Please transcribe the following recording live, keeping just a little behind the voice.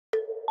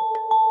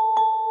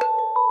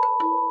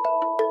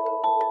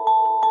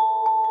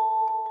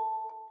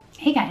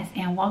Hey guys,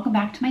 and welcome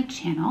back to my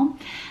channel.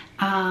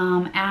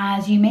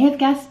 As you may have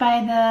guessed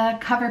by the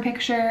cover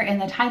picture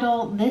and the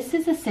title, this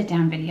is a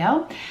sit-down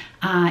video.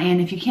 And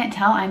if you can't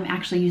tell, I'm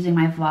actually using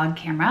my vlog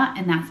camera,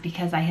 and that's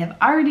because I have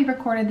already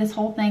recorded this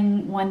whole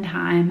thing one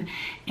time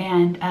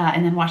and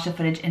then watched the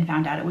footage and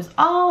found out it was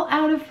all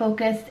out of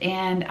focus,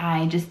 and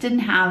I just didn't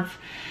have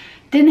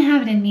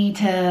it in me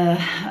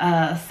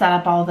to set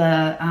up all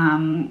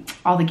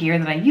the gear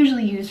that I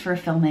usually use for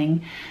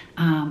filming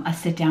a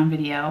sit-down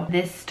video.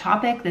 This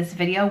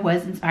video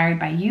was inspired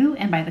by you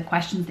and by the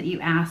questions that you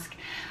ask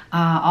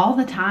all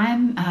the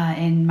time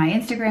in my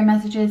Instagram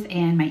messages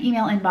and my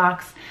email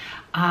inbox.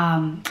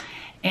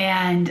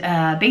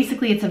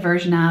 Basically it's a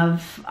version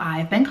of,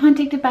 I've been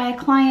contacted by a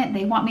client,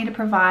 they want me to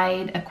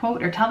provide a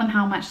quote or tell them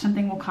how much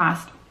something will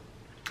cost.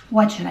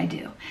 What should I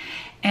do?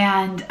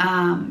 And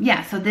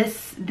yeah, so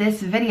this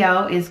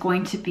video is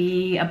going to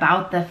be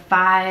about the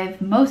 5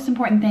 most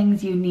important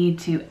things you need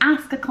to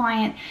ask a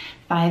client,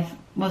 5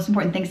 most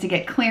important things to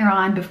get clear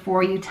on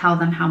before you tell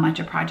them how much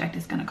a project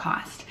is going to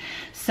cost.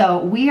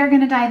 So we are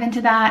going to dive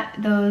into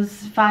those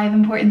 5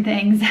 important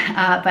things.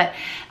 But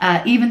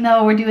even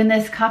though we're doing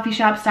this coffee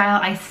shop style,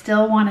 I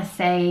still want to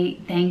say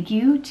thank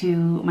you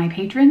to my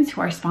patrons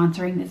who are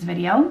sponsoring this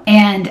video.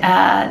 And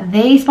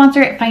they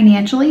sponsor it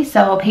financially.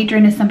 So a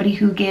patron is somebody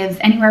who gives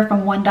anywhere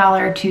from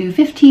 $1 to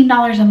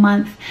 $15 a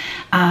month.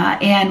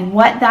 And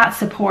what that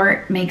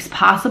support makes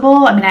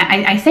possible, I mean,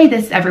 I say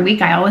this every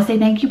week, I always say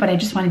thank you, but I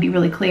just want to be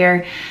really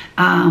clear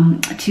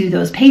to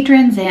those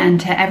patrons and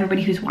to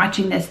everybody who's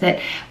watching this, that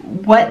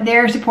what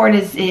their support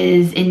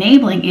is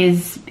enabling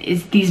is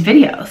these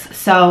videos.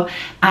 So,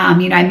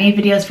 you know, I made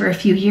videos for a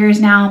few years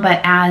now,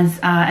 but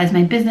as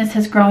my business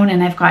has grown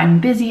and I've gotten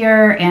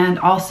busier, and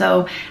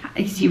also,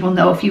 as you will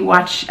know if you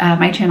watch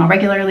my channel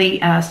regularly,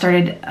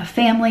 started a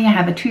family. I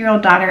have a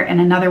 2-year-old daughter and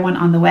another one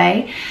on the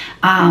way.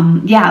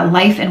 Yeah,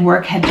 life and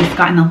work had just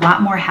gotten a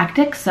lot more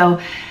hectic.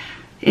 So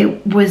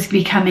it was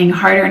becoming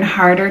harder and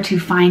harder to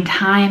find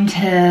time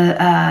to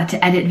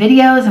edit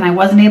videos, and I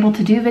wasn't able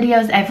to do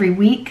videos every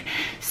week.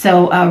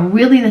 So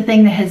really the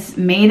thing that has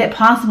made it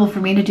possible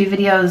for me to do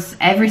videos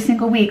every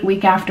single week,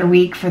 week after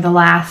week for the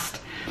last,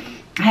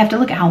 I have to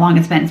look at how long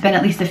it's been. It's been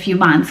at least a few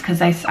months,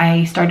 because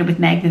I started with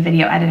Meg, the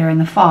video editor, in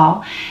the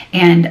fall.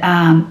 And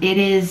it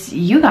is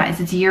you guys,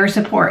 it's your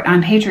support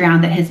on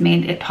Patreon that has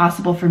made it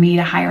possible for me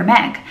to hire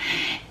Meg.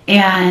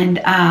 And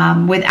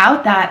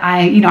without that,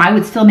 I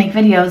would still make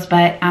videos,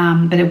 but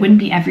it wouldn't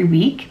be every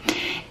week.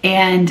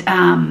 And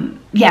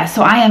yeah,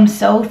 so I am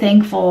so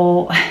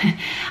thankful.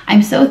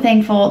 I'm so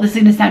thankful. This is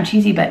going to sound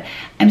cheesy, but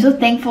I'm so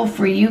thankful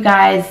for you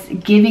guys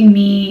giving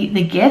me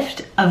the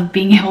gift of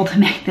being able to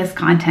make this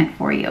content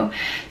for you.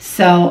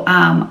 So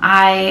I'm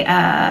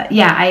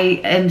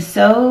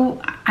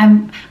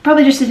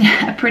probably just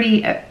a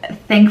pretty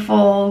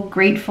thankful,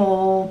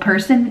 grateful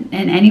person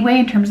in any way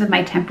in terms of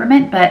my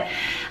temperament, but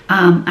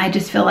I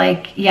just feel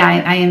like, yeah,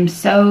 I am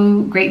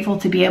so grateful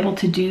to be able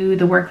to do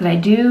the work that I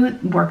do,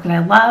 work that I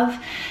love.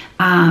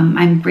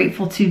 I'm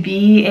grateful to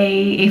be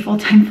a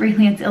full-time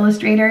freelance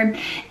illustrator,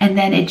 and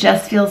then it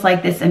just feels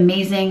like this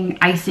amazing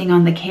icing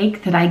on the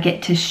cake that I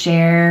get to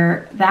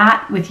share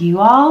that with you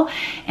all,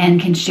 and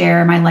can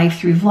share my life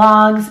through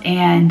vlogs,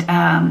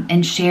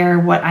 and share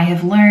what I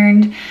have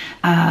learned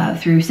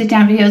through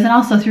sit-down videos and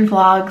also through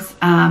vlogs.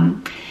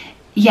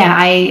 Yeah,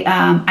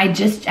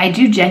 I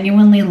do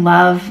genuinely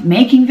love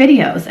making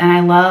videos, and I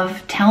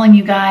love telling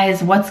you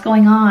guys what's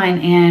going on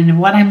and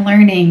what I'm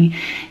learning.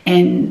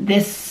 And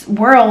this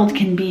world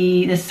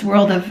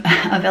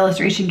of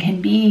illustration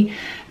can be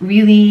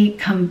really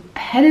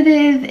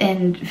competitive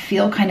and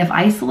feel kind of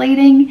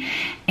isolating.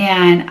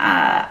 And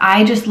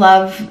I just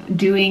love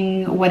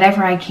doing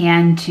whatever I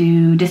can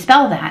to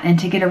dispel that and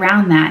to get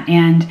around that.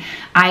 And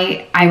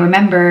I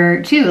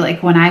remember too,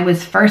 like when I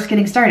was first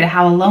getting started,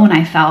 how alone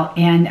I felt.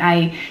 And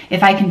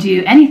if I can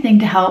do anything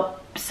to help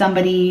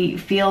somebody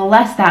feel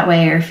less that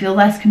way, or feel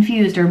less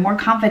confused, or more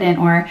confident,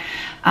 or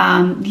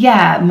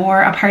yeah,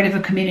 more a part of a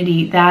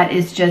community, that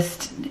is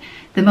just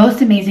the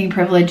most amazing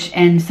privilege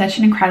and such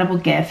an incredible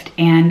gift.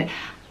 And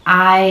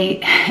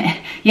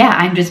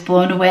I'm just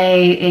blown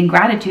away in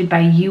gratitude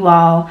by you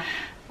all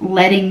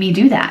letting me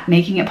do that,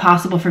 making it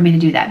possible for me to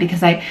do that,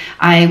 because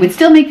I would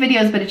still make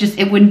videos, but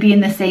it wouldn't be in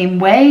the same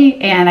way,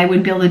 and I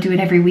wouldn't be able to do it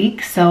every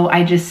week. So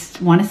I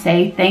just want to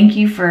say thank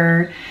you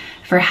for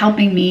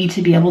helping me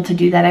to be able to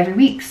do that every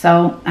week.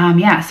 So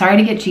yeah, sorry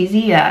to get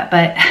cheesy,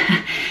 but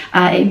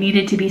it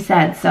needed to be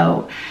said.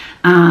 So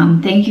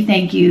thank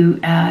you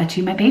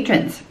to my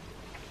patrons.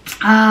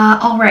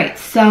 All right,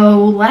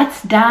 so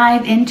let's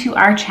dive into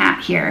our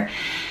chat here.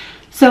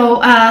 So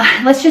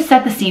let's just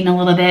set the scene a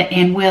little bit,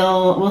 and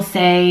we'll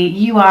say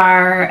you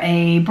are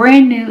a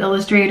brand new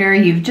illustrator.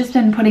 You've just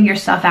been putting your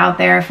stuff out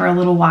there for a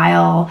little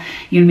while,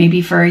 maybe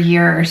for a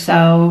year or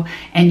so,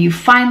 and you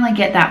finally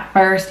get that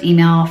first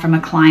email from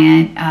a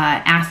client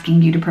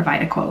asking you to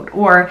provide a quote.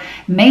 Or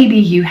maybe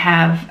you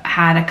have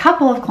had a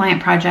couple of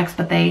client projects,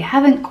 but they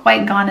haven't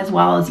quite gone as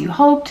well as you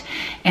hoped,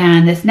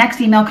 and this next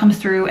email comes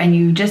through and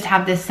you just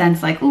have this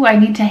sense like, ooh, I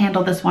need to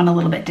handle this one a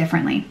little bit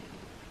differently.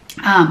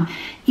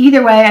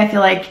 Either way, I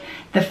feel like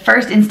the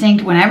first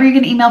instinct whenever you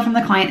get an email from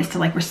the client is to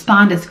like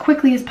respond as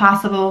quickly as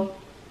possible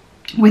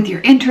with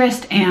your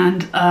interest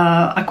and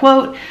a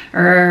quote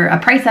or a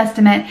price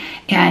estimate,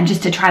 and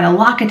just to try to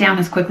lock it down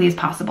as quickly as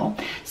possible.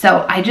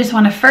 So I just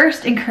want to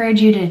first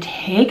encourage you to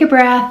take a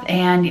breath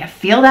and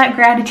feel that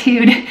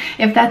gratitude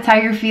if that's how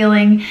you're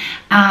feeling,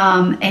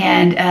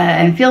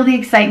 and feel the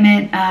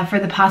excitement for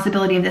the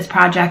possibility of this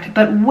project.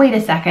 But wait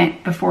a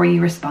second before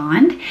you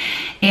respond.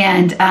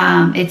 And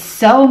it's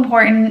so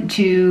important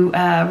to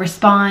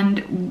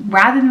respond,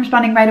 rather than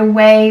responding right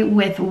away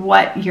with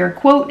what your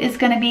quote is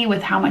going to be,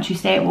 with how much you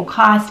say it will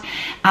cost.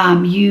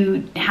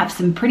 You have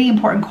some pretty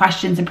important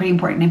questions and pretty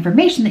important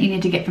information that you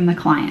need to get from the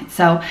client.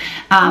 So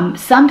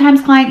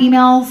sometimes client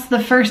emails, the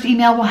first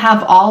email will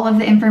have all of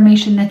the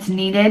information that's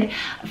needed.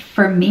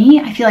 For me,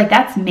 I feel like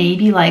that's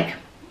maybe like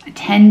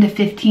 10 to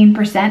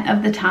 15%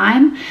 of the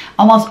time.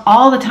 Almost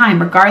all the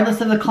time,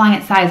 regardless of the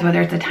client size,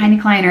 whether it's a tiny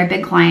client or a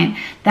big client,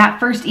 that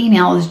first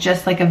email is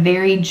just like a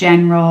very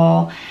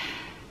general,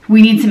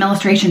 we need some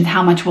illustrations,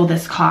 how much will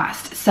this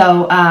cost?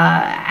 So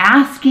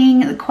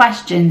asking the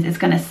questions is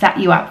going to set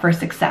you up for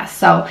success.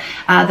 So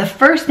the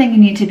first thing you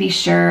need to be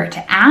sure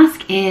to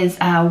ask is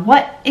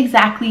what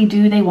exactly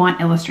do they want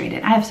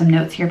illustrated? I have some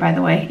notes here, by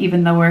the way.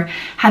 Even though we're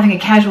having a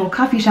casual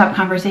coffee shop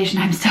conversation,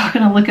 I'm still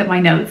going to look at my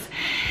notes.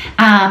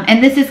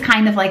 And this is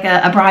kind of like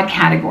a broad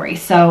category.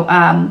 So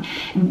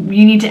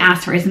you need to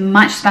ask for as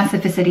much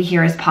specificity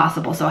here as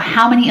possible. So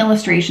how many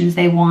illustrations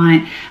they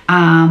want,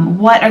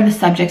 what are the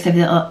subjects of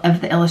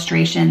the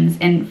illustrations?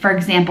 And for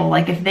example,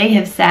 like if they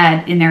have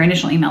said in their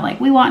initial email, like,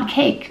 we want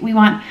cake, we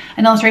want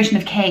an illustration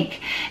of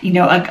cake, you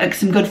know,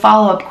 some good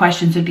follow-up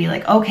questions would be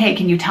like, okay,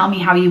 can you tell me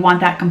how you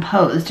want that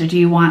composed? Or do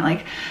you want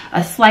like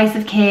a slice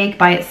of cake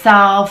by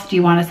itself? Do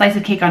you want a slice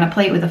of cake on a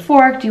plate with a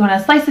fork? Do you want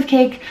a slice of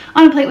cake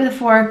on a plate with a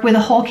fork with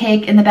a whole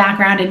cake in the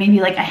background and maybe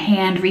like a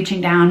hand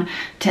reaching down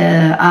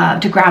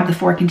to grab the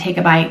fork and take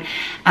a bite?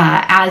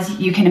 As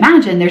you can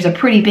imagine, there's a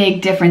pretty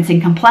big difference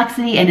in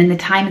complexity and in the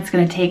time it's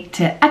going to take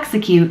to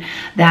execute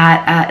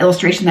that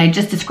illustration that I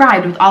just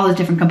described with all those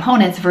different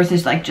components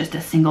versus like just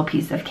a single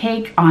piece of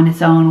cake on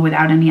its own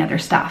without any other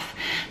stuff.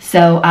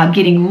 So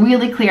getting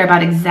really clear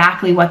about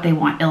exactly what they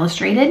want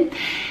illustrated.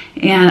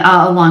 And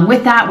along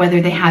with that,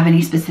 whether they have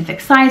any specific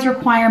size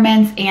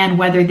requirements and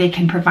whether they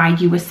can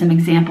provide you with some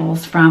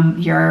examples from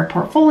your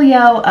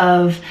portfolio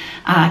of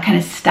kind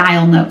of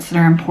style notes that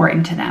are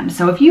important to them.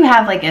 So if you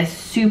have like a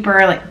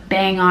super like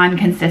bang on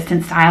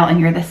consistent style and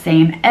you're the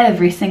same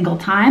every single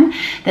time,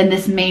 then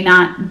this may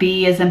not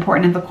be as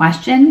important of a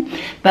question.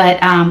 But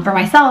for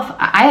myself,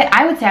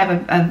 I would say I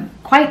have a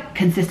quite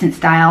consistent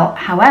style.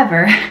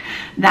 However,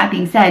 that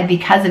being said,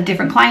 because of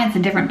different clients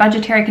and different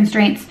budgetary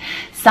constraints,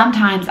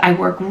 sometimes I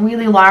work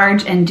really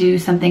large and do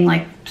something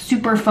like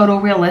super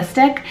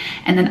photorealistic,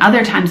 and then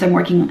other times I'm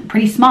working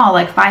pretty small,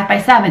 like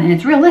 5x7, and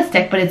it's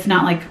realistic, but it's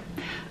not like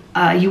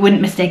you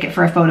wouldn't mistake it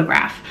for a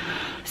photograph.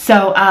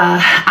 So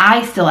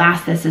I still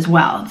ask this as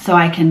well, so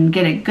I can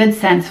get a good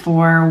sense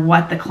for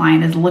what the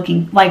client is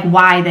looking like.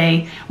 Why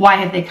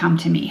have they come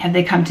to me? Have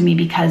they come to me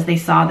because they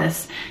saw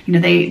this, you know,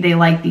 they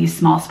like these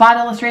small spot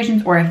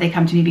illustrations, or have they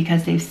come to me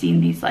because they've seen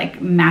these like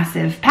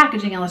massive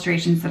packaging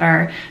illustrations that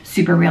are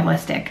super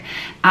realistic?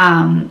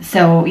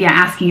 So yeah,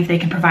 asking if they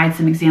can provide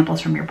some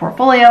examples from your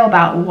portfolio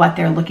about what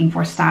they're looking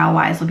for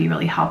style-wise will be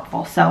really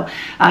helpful. So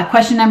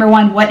question number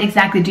one, what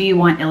exactly do you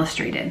want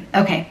illustrated?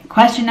 Okay,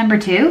 question number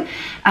two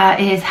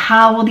is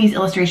how will these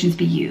illustrations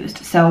be used?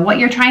 So what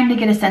you're trying to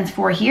get a sense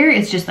for here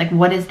is just like,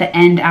 what is the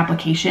end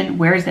application?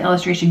 Where is the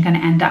illustration going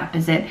to end up?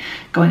 Is it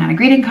going on a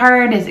greeting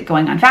card? Is it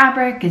going on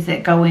fabric? Is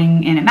it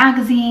going in a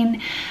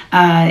magazine?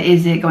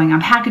 Is it going on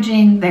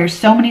packaging? There's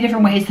so many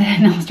different ways that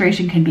an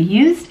illustration can be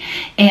used,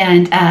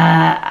 and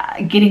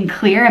getting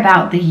clear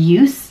about the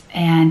use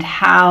and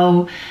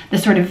how the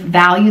sort of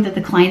value that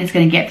the client is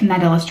going to get from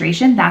that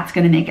illustration, that's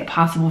going to make it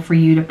possible for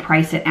you to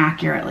price it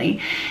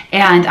accurately.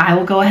 And I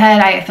will go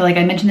ahead, I feel like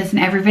I mentioned this in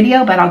every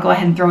video, but I'll go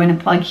ahead and throw in a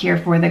plug here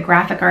for the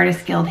Graphic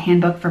Artist Guild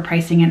Handbook for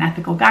Pricing and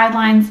Ethical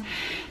Guidelines.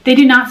 They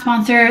do not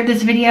sponsor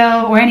this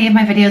video or any of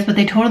my videos, but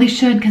they totally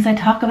should, because I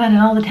talk about it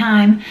all the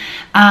time.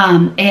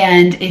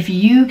 And if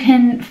you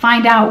can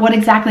find out what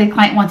exactly a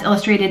client wants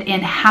illustrated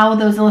and how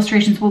those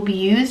illustrations will be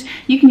used,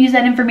 you can use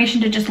that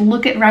information to just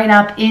look it right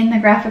up in the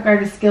Graphic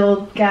Artist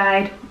Guild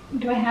guide.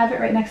 Do I have it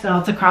right next to it? Oh,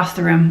 it's across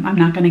the room. I'm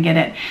not going to get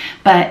it.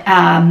 But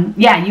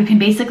yeah, you can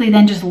basically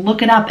then just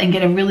look it up and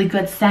get a really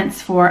good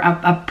sense for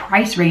a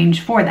price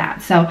range for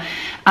that. So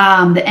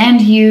the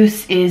end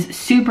use is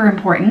super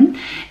important.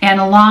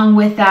 And along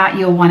with that,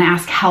 you'll want to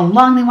ask how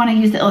long they want to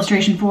use the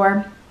illustration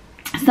for.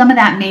 Some of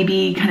that may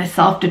be kind of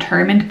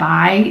self-determined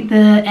by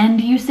the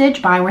end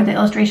usage, by where the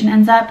illustration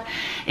ends up.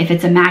 If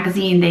it's a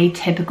magazine, they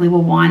typically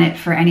will want it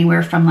for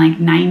anywhere from like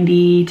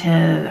 90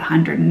 to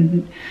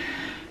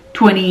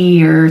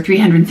 120 or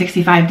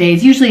 365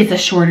 days. Usually it's a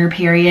shorter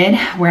period,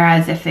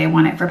 whereas if they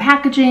want it for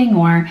packaging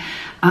or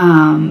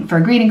For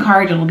a greeting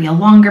card, it'll be a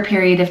longer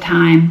period of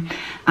time.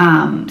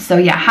 So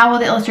yeah, how will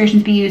the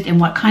illustrations be used, in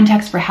what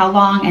context, for how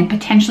long, and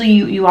potentially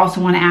you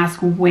also want to ask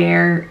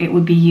where it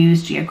would be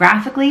used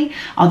geographically,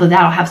 although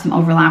that'll have some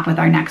overlap with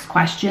our next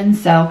question.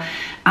 So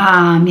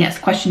yes,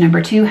 question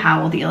number 2,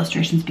 how will the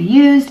illustrations be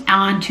used?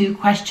 On to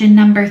question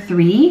number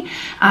 3,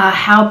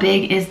 how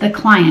big is the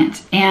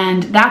client?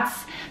 And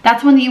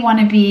that's one that you want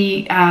to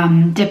be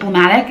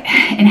diplomatic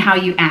in how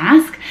you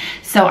ask.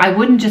 So I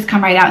wouldn't just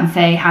come right out and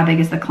say, how big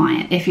is the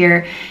client? If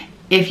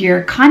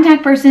your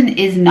contact person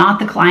is not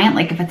the client,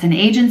 like if it's an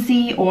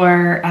agency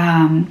or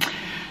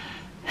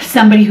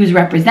somebody who's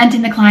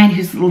representing the client,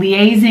 who's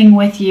liaising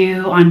with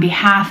you on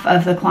behalf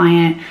of the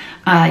client,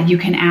 you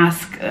can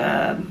ask,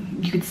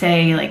 you could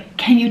say, like,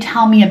 can you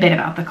tell me a bit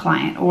about the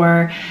client?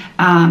 Or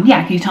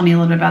yeah, can you tell me a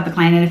little bit about the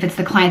client? And if it's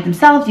the client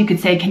themselves, you could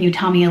say, can you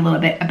tell me a little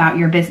bit about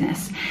your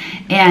business?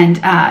 And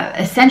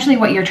essentially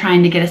what you're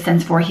trying to get a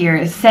sense for here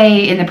is,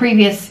 say in the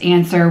previous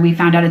answer, we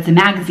found out it's a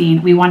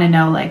magazine. We want to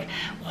know, like,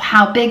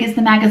 how big is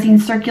the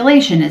magazine's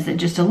circulation? Is it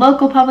just a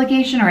local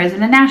publication, or is it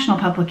a national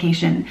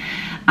publication?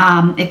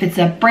 If it's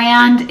a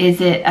brand,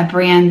 is it a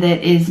brand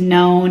that is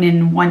known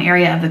in one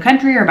area of the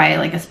country or by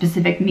like a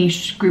specific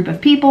niche group of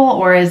people?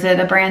 Or is it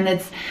a brand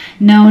that's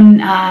known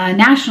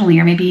nationally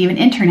or maybe even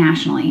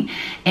internationally?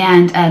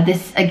 And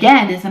this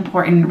again is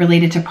important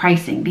related to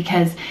pricing,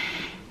 because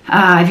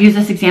I've used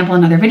this example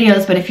in other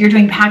videos, but if you're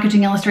doing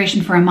packaging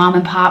illustration for a mom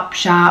and pop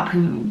shop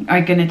who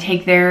are going to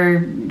take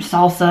their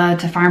salsa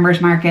to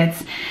farmers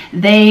markets,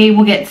 they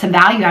will get some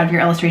value out of your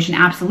illustration,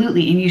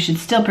 absolutely. And you should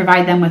still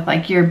provide them with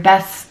like your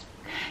best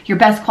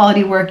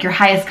quality work, your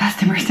highest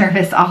customer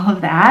service, all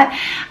of that.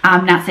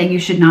 I'm not saying you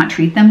should not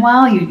treat them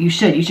well. You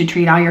should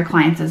treat all your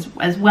clients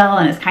as well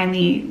and as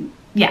kindly.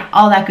 Yeah,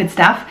 all that good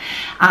stuff.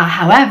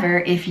 However,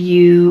 if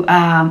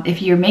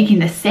you're making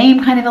the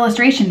same kind of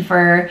illustration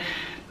for,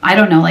 I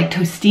don't know, like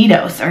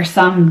Tostitos or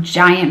some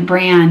giant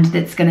brand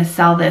that's going to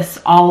sell this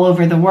all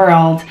over the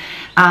world,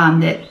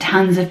 that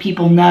tons of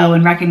people know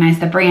and recognize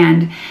the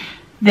brand,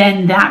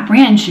 then that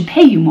brand should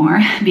pay you more,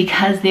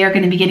 because they're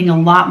going to be getting a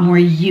lot more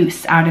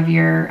use out of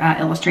your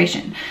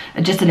illustration.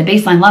 Just at a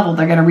baseline level,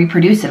 they're going to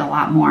reproduce it a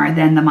lot more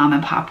than the mom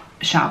and pop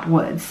shop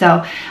would.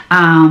 So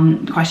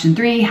question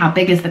 3, how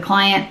big is the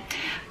client?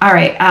 All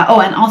right.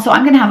 Oh, and also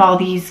I'm going to have all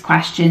these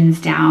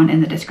questions down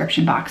in the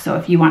description box. So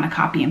if you want to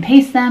copy and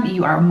paste them,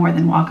 you are more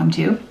than welcome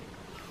to.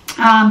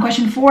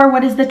 Question 4,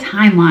 what is the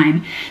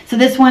timeline? So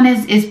this one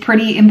is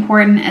pretty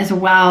important as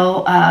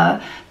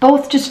well,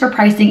 both just for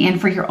pricing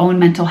and for your own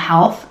mental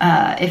health.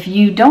 If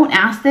you don't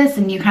ask this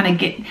and you kind of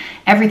get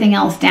everything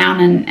else down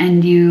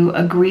and you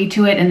agree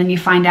to it, and then you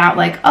find out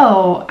like,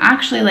 oh,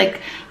 actually, like,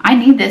 I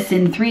need this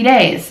in 3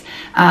 days.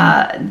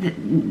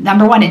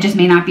 Number one, it just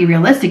may not be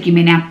realistic. You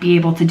may not be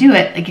able to do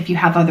it, like if you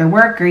have other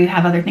work or you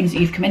have other things that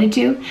you've committed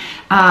to.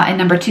 And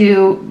number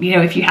 2, you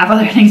know, if you have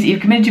other things that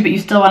you've committed to but you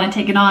still want to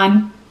take it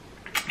on,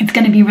 it's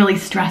going to be really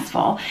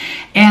stressful,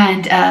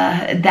 and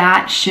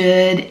that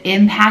should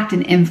impact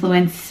and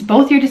influence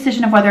both your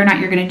decision of whether or not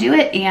you're going to do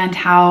it and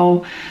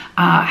how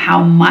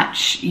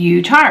much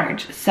you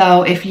charge.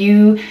 So if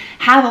you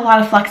have a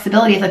lot of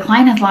flexibility, if the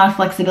client has a lot of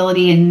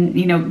flexibility, and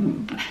you know,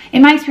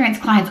 in my experience,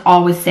 clients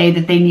always say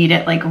that they need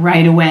it like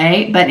right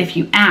away. But if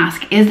you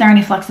ask, is there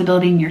any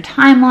flexibility in your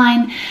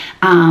timeline?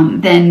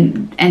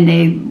 Then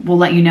they will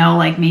let you know,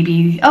 like,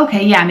 maybe,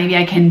 okay, yeah, maybe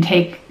I can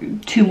take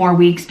 2 more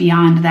weeks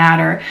beyond that,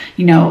 or,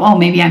 you know, oh,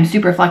 maybe I'm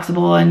super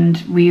flexible and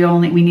we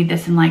need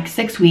this in like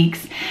 6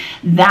 weeks.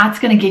 That's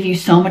going to give you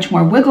so much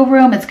more wiggle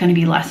room. It's going to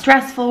be less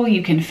stressful.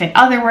 You can fit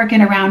other work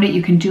in around it.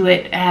 You can do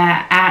it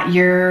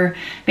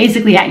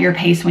basically at your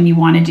pace when you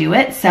want to do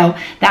it. So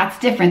that's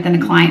different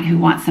than a client who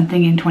wants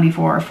something in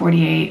 24 or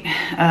 48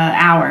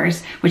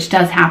 hours, which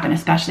does happen,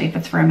 especially if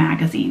it's for a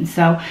magazine.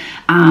 So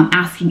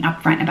asking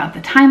upfront about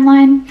the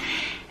timeline.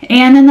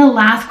 And then the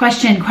last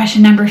question,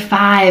 question number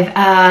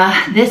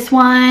 5. This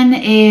one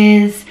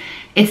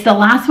it's the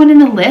last one in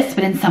the list,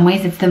 but in some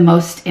ways it's the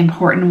most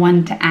important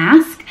one to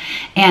ask.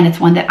 And it's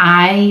one that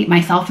I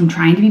myself am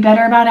trying to be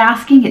better about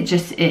asking.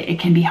 It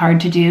can be hard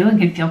to do and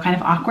can feel kind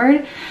of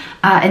awkward.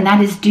 And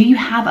that is, do you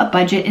have a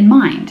budget in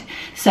mind?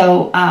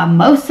 So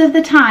most of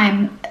the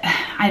time,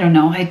 I don't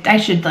know, I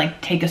should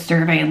like take a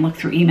survey and look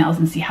through emails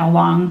and see how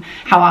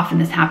often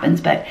this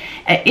happens, but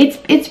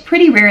it's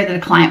pretty rare that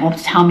a client will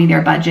tell me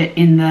their budget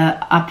in the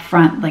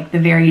upfront, like the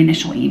very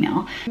initial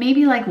email.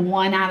 Maybe like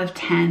 1 out of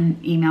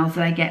 10 emails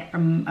that I get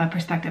from a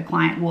prospective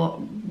client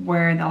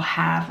where they'll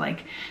have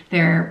like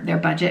their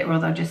budget, or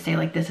they'll just say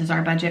like, this is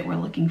our budget, we're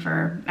looking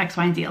for X,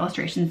 Y, and Z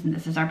illustrations, and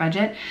this is our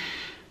budget.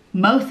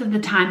 Most of the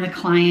time the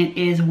client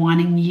is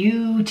wanting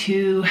you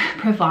to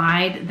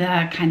provide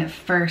the kind of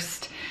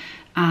first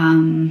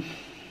volley.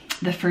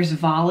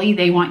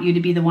 They want you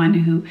to be the one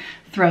who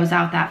throws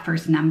out that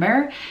first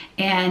number.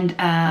 And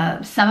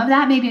some of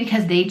that may be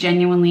because they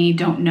genuinely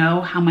don't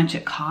know how much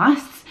it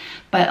costs.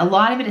 But a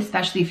lot of it,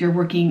 especially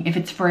if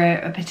it's for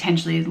a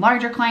potentially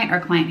larger client, or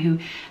a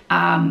client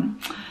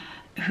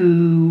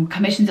who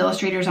commissions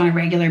illustrators on a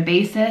regular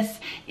basis,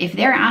 if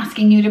they're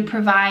asking you to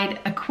provide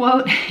a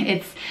quote,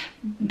 it's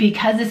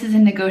because this is a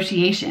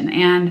negotiation.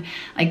 And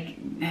like,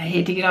 I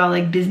hate to get all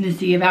like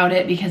businessy about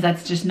it because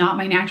that's just not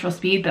my natural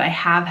speed, but I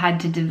have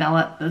had to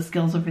develop those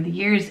skills over the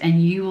years,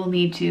 and you will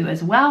need to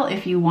as well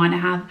if you want to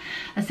have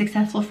a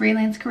successful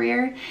freelance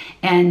career.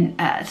 And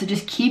so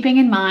just keeping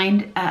in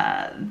mind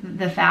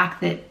the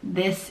fact that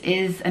this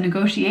is a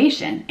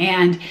negotiation,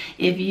 and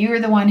if you're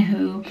the one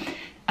who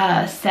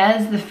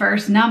says the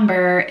first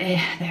number,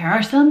 there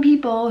are some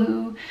people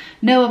who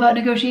know about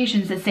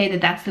negotiations that say that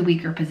that's the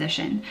weaker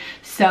position.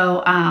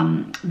 So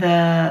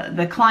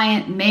the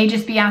client may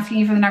just be asking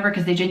you for the number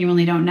because they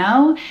genuinely don't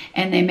know,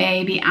 and they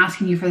may be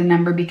asking you for the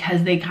number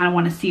because they kind of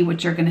want to see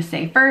what you're going to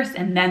say first,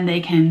 and then they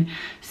can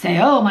say,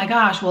 oh my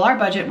gosh, well, our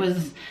budget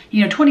was,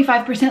 you know,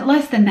 25%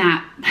 less than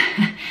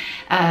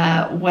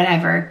that,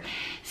 whatever.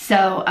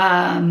 So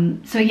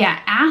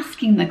yeah,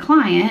 asking the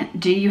client,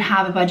 do you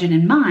have a budget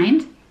in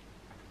mind?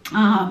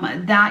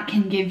 That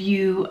can give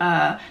you,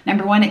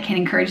 number one, it can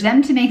encourage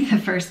them to make the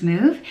first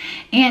move,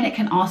 and it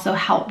can also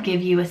help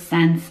give you a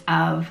sense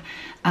of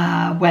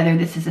whether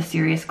this is a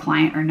serious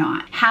client or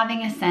not.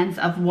 Having a sense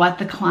of what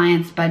the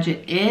client's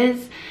budget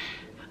is,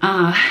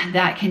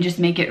 that can just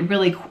make it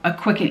really a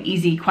quick and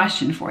easy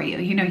question for you.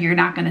 You know, you're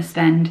not going to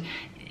spend,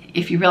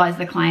 if you realize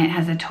the client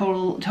has a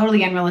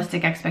totally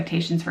unrealistic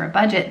expectations for a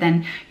budget,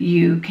 then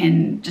you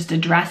can just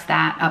address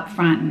that up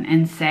front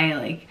and say,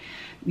 like,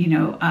 you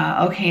know,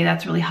 okay,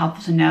 that's really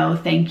helpful to know.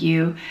 Thank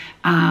you.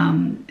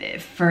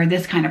 For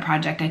this kind of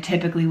project, I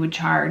typically would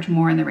charge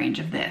more in the range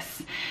of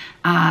this.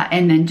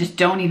 And then just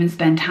don't even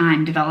spend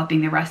time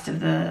developing the rest of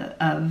the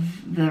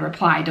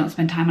reply. Don't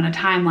spend time on a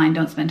timeline.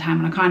 Don't spend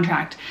time on a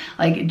contract.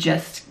 Like,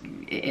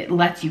 it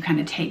lets you kind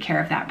of take care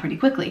of that pretty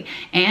quickly.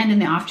 And in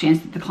the off chance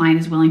that the client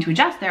is willing to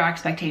adjust their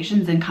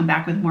expectations and come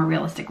back with a more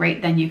realistic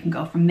rate, then you can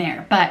go from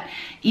there. But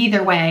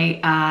either way,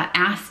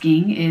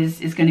 asking is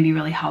going to be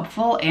really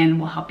helpful and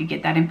will help you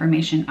get that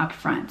information up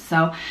front.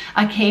 So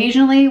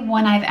occasionally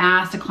when I've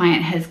asked, a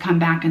client has come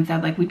back and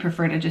said, like, we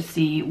prefer to just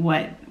see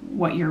what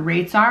your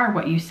rates are,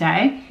 what you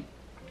say.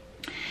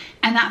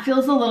 And that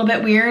feels a little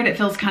bit weird. It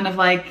feels kind of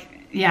like,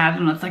 yeah, I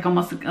don't know, it's like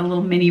almost a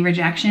little mini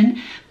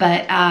rejection,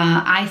 but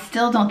I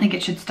still don't think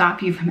it should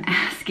stop you from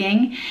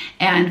asking.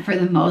 And for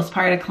the most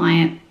part, the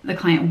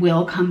client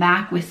will come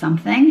back with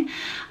something,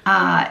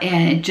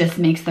 and it just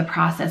makes the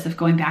process of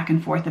going back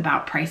and forth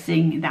about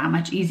pricing that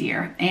much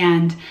easier.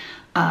 And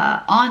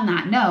on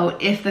that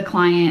note, if the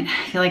client,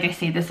 I feel like I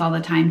say this all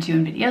the time too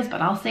in videos, but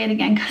I'll say it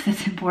again because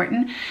it's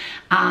important.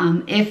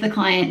 If the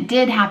client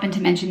did happen to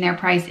mention their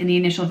price in the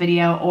initial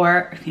video,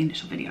 or the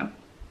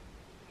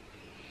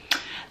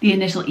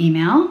initial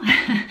email,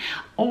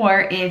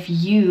 or if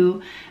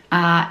you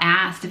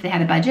asked if they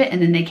had a budget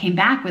and then they came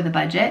back with a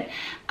budget,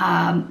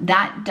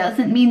 that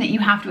doesn't mean that you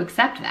have to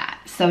accept that.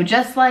 So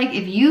just like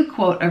if you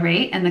quote a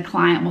rate and the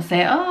client will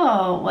say,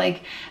 oh,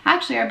 like,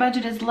 actually our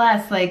budget is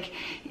less, like,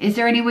 is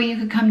there any way you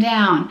could come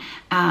down?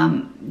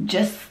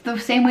 Just the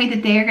same way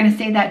that they are going to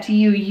say that to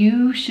you,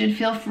 you should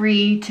feel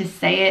free to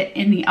say it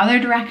in the other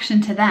direction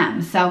to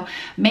them. So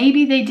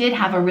maybe they did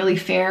have a really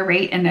fair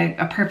rate and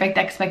a perfect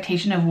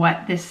expectation of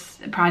what this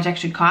project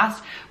should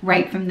cost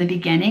right from the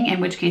beginning, in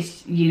which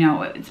case, you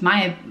know, it's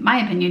my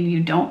opinion,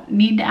 you don't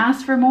need to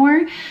ask for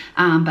more,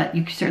 but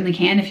you certainly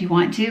can if you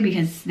want to,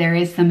 because there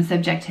is some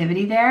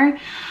subjectivity there.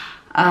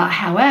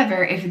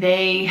 However, if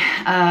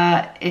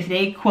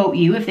they quote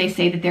you, if they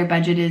say that their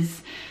budget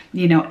is,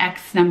 you know,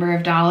 X number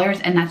of dollars,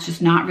 and that's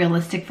just not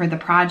realistic for the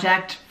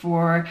project,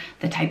 for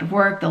the type of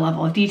work, the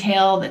level of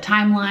detail, the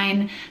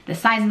timeline, the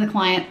size of the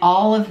client,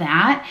 all of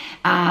that,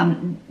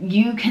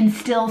 you can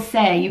still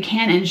say, you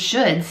can and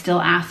should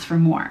still ask for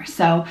more.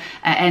 So,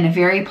 and a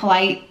very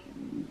polite,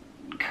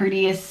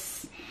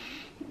 courteous,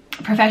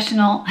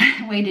 professional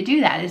way to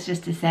do that is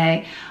just to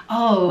say,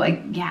 oh,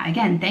 yeah,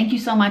 again, thank you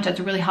so much. That's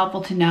really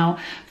helpful to know.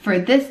 For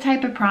this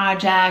type of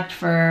project,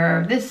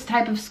 for this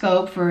type of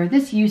scope, for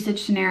this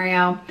usage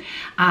scenario,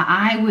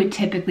 I would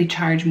typically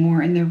charge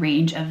more in the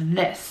range of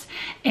this.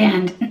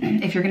 And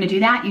if you're going to do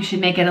that, you should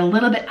make it a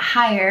little bit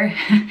higher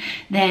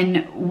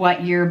than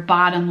what your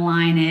bottom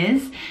line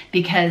is,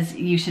 because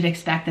you should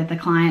expect that the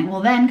client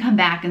will then come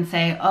back and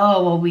say,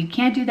 oh, well, we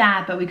can't do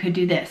that, but we could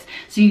do this.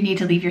 So you need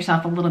to leave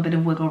yourself a little bit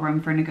of wiggle room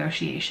for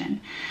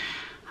negotiation.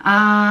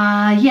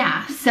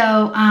 Yeah,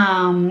 so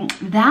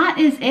that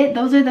is it.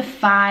 Those are the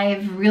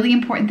 5 really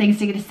important things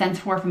to get a sense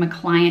for from a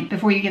client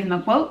before you give them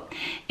a quote.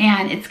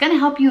 And it's going to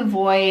help you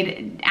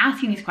avoid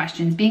asking these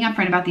questions, being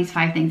upfront about these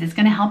 5 things. It's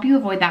going to help you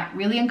avoid that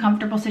really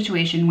uncomfortable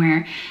situation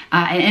where,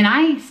 and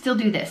I still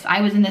do this.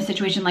 I was in this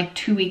situation like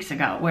 2 weeks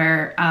ago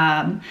where,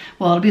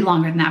 well, it'll be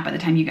longer than that by the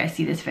time you guys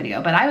see this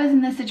video, but I was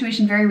in this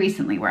situation very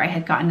recently where I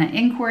had gotten an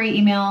inquiry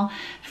email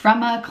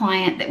from a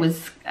client that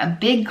was a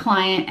big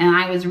client, and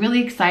I was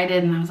really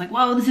excited, and I was like,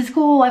 whoa, this is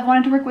cool. I've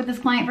wanted to work with this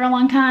client for a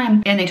long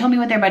time. And they told me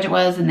what their budget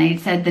was, and they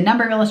said the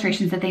number of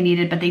illustrations that they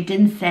needed, but they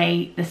didn't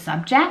say the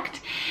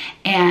subject.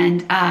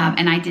 And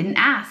I didn't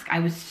ask. I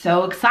was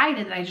so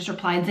excited that I just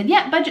replied and said,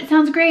 yeah, budget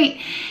sounds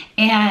great.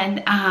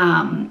 And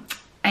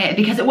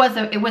because it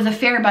was a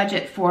fair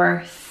budget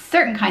for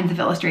certain kinds of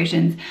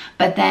illustrations,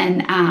 but then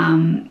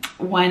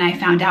when I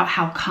found out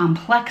how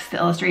complex the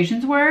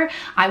illustrations were,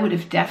 I would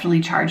have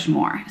definitely charged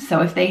more.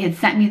 So if they had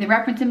sent me the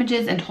reference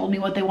images and told me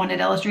what they wanted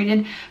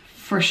illustrated,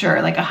 for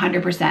sure, like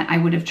 100%, I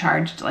would have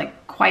charged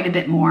like quite a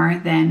bit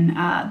more than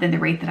the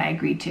rate that I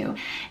agreed to.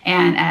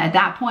 And at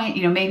that point,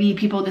 you know, maybe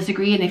people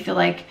disagree and they feel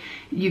like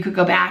you could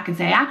go back and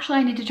say, actually,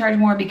 I need to charge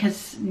more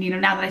because, you know,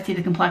 now that I see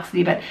the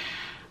complexity, but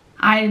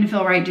I didn't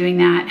feel right doing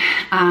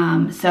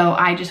that. So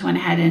I just went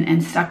ahead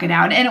and stuck it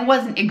out. And it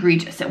wasn't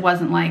egregious. It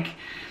wasn't like,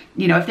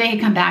 you know, if they had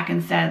come back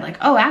and said like,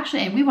 oh,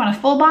 actually, we want a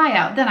full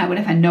buyout, then I would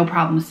have had no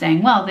problem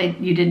saying, well,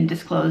 you didn't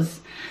disclose,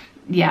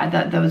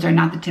 yeah, those are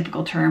not the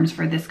typical terms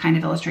for this kind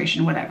of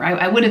illustration, whatever.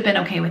 I would have been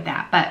okay with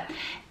that. But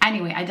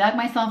anyway, I dug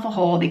myself a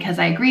hole because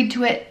I agreed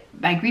to it.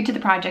 I agreed to the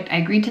project, I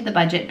agreed to the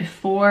budget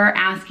before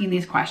asking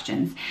these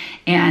questions.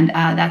 And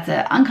that's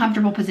an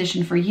uncomfortable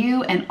position for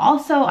you. And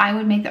also I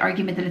would make the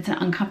argument that it's an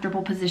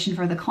uncomfortable position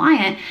for the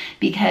client,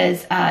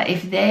 because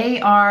if they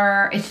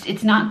are,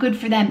 it's not good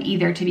for them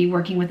either to be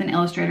working with an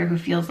illustrator who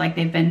feels like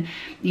they've been,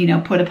 you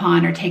know, put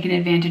upon or taken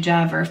advantage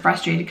of or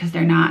frustrated because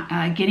they're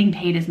not getting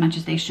paid as much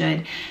as they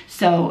should.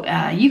 So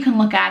you can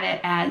look at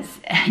it as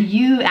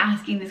you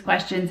asking these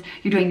questions,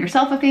 you're doing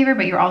yourself a favor,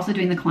 but you're also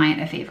doing the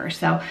client a favor.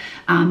 So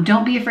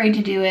don't be afraid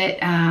to do it.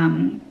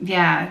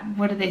 Yeah,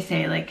 what do they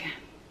say? Like,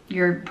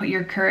 put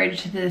your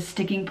courage to the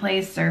sticking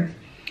place or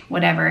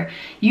whatever.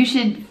 You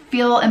should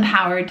feel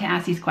empowered to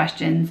ask these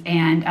questions,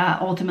 and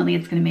ultimately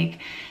it's going to make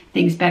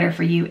things better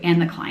for you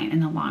and the client in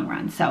the long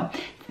run. So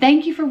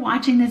thank you for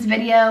watching this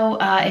video.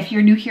 If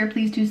you're new here,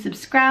 please do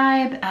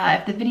subscribe.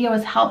 If the video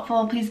was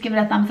helpful, please give it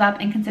a thumbs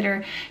up and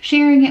consider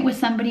sharing it with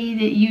somebody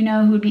that you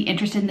know who would be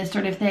interested in this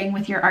sort of thing,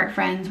 with your art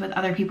friends, with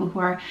other people who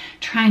are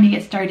trying to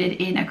get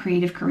started in a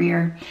creative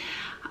career.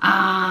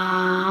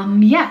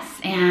 Yes,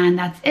 and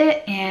that's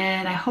it.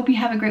 And I hope you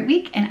have a great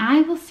week, and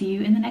I will see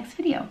you in the next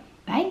video.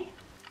 Bye.